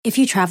If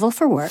you travel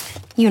for work,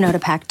 you know to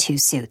pack 2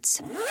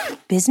 suits.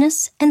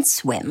 Business and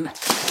swim.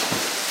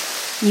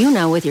 You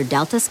know with your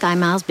Delta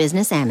SkyMiles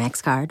Business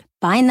Amex card,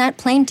 buying that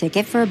plane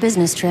ticket for a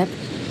business trip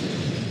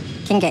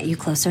can get you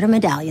closer to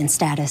medallion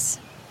status.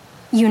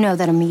 You know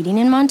that a meeting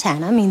in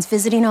Montana means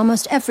visiting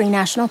almost every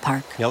national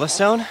park.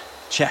 Yellowstone?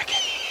 Check.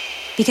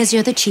 Because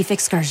you're the chief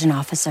excursion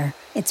officer.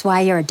 It's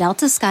why you're a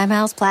Delta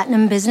SkyMiles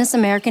Platinum Business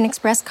American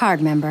Express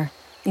card member.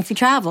 If you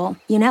travel,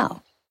 you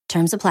know.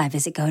 Terms apply.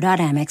 Visit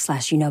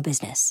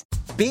go.amex/you-know-business.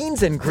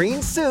 Beans and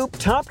green soup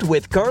topped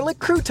with garlic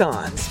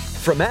croutons.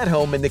 From at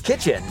home in the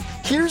kitchen,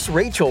 here's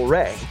Rachael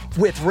Ray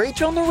with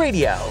Rachael on the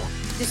Radio.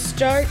 To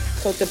start,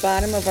 coat the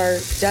bottom of our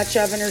Dutch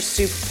oven or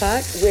soup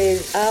pot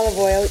with olive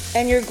oil,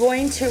 and you're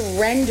going to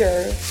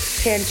render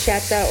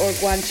pancetta or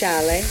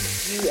guanciale.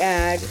 You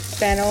add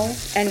fennel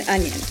and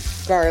onion,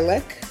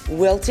 garlic,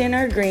 wilt in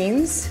our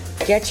greens,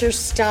 get your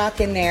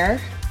stock in there.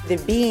 The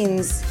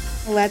beans,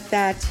 let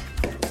that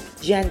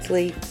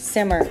gently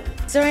simmer.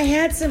 So I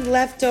had some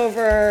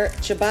leftover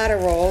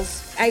ciabatta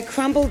rolls. I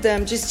crumbled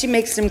them just to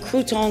make some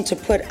croutons to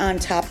put on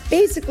top.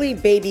 Basically,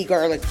 baby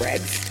garlic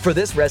bread. For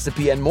this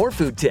recipe and more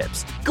food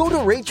tips, go to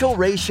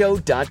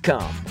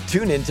RachelRayShow.com.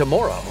 Tune in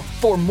tomorrow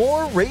for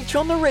more Rach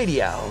on the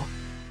Radio.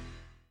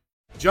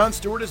 Jon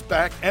Stewart is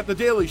back at The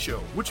Daily Show,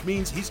 which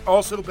means he's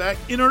also back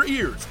in our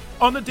ears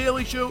on The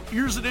Daily Show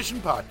Ears Edition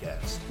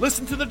podcast.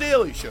 Listen to The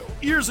Daily Show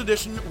Ears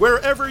Edition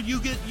wherever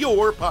you get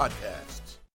your podcast.